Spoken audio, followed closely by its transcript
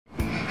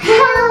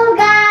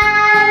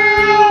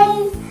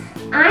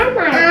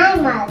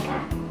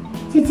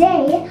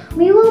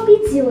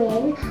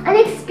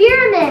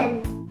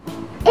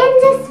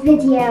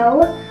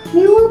video,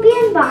 we will be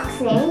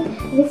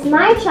unboxing this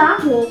My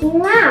Chalk Making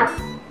Lab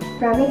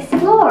from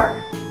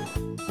Explore.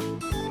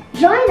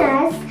 Join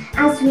us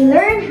as we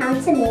learn how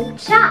to make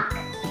chalk.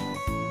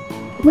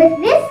 With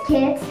this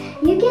kit,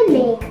 you can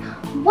make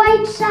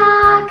white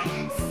chalk,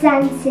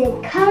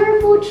 scented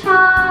colorful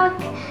chalk,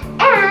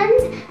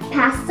 and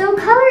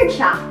pastel-colored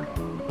chalk.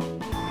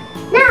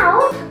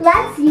 Now,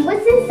 let's see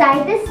what's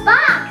inside this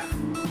box.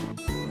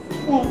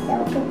 Let's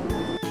open.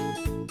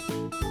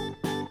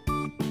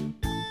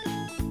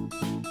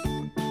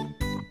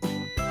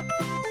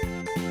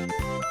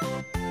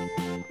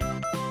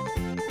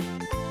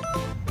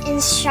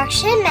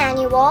 Instruction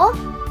manual,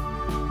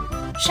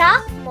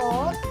 chalk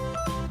mold,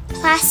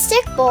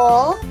 plastic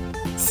bowl,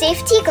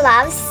 safety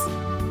gloves,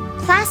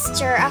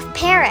 plaster of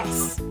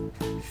Paris,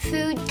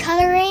 food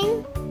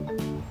coloring,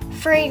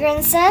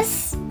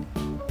 fragrances,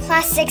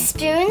 plastic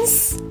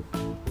spoons,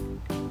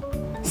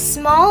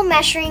 small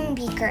measuring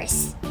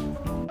beakers,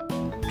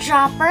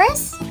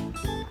 droppers,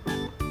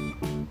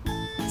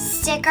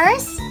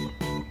 stickers,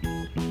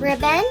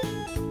 ribbon,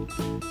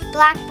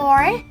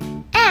 blackboard,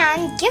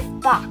 and gift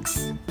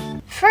box.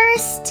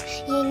 First,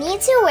 you need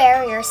to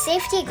wear your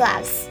safety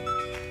gloves.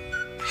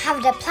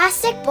 Have the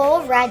plastic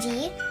bowl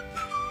ready.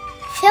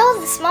 Fill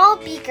the small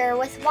beaker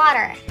with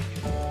water.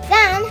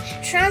 Then,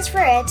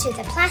 transfer it to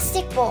the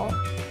plastic bowl.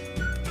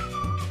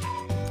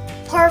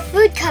 Pour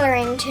food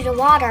coloring to the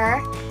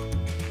water.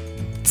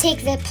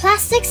 Take the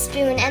plastic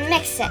spoon and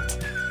mix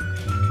it.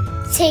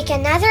 Take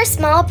another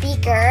small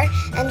beaker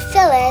and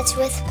fill it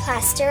with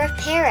plaster of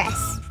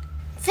Paris.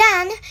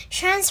 Then,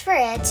 transfer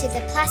it to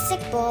the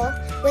plastic bowl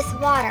with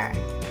water.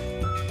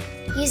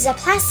 Use a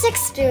plastic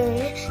spoon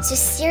to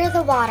stir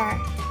the water.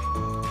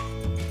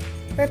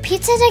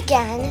 Repeat it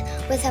again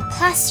with a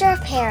plaster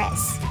of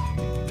Paris.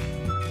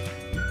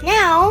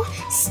 Now,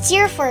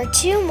 stir for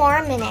 2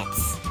 more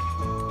minutes.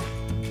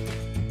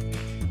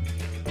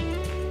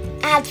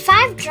 Add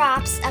 5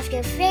 drops of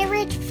your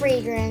favorite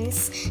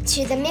fragrance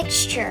to the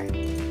mixture.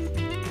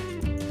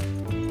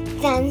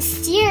 Then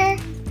stir.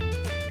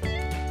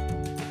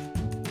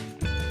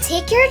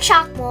 Take your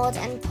chalk mold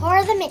and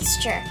pour the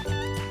mixture.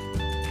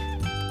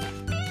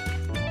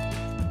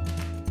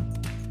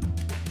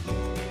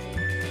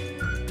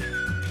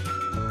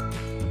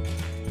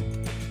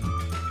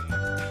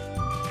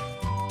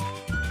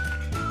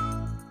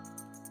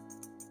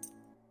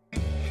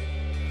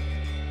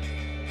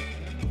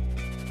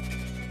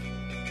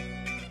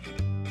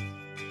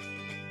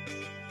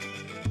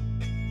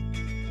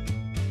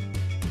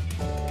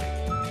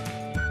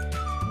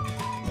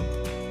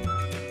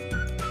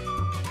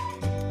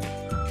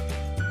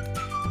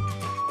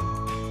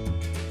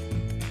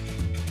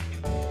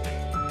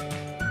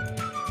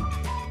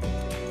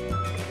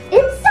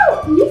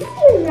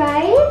 Easy,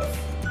 right?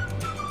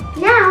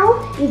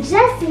 Now, you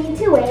just need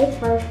to wait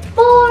for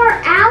 4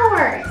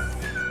 hours.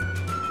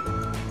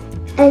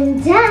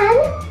 And then,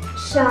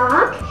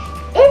 chalk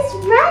is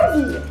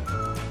ready.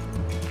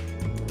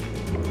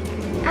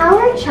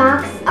 Our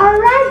chalks are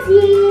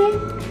ready.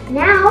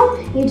 Now,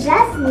 you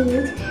just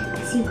need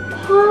to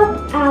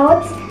pop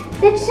out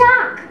the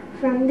chalk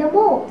from the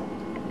mold.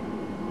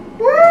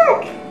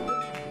 Look!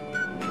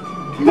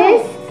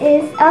 This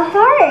is a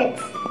heart.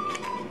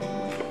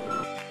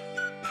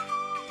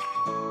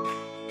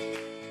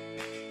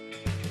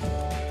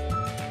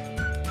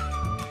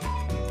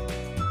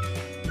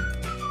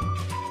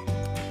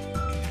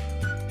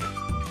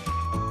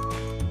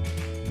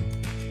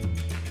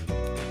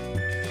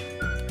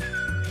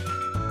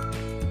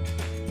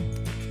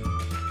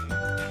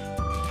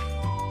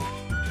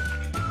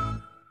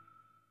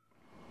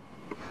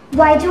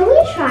 Why don't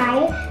we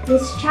try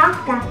this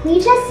chalk that we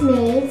just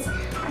made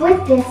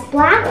with this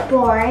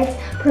blackboard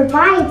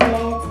provided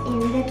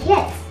in the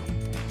kit?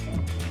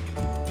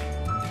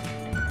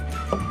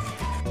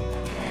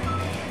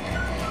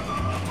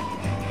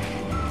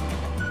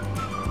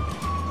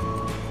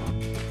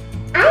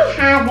 I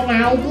have an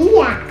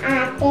idea,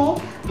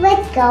 Ate.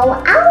 Let's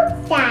go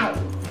outside.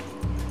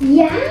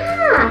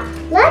 Yeah,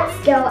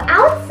 let's go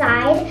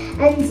outside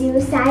and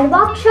do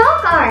sidewalk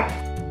chalk art.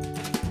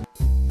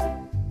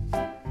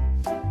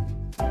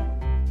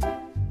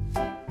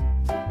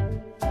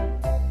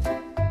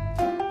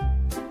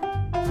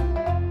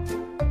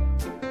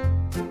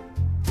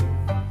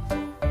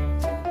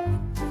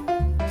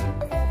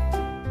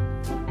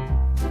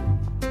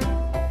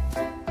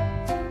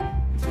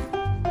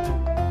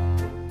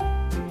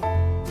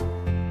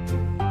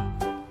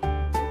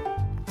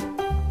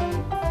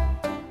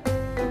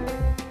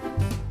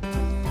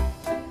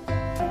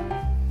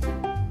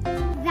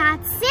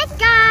 That's it,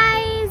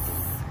 guys!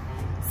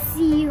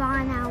 See you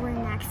on our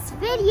next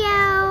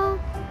video.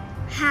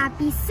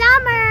 Happy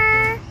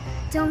summer!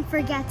 Don't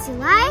forget to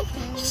like,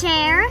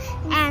 share,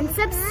 and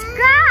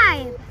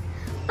subscribe.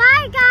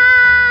 Bye,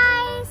 guys!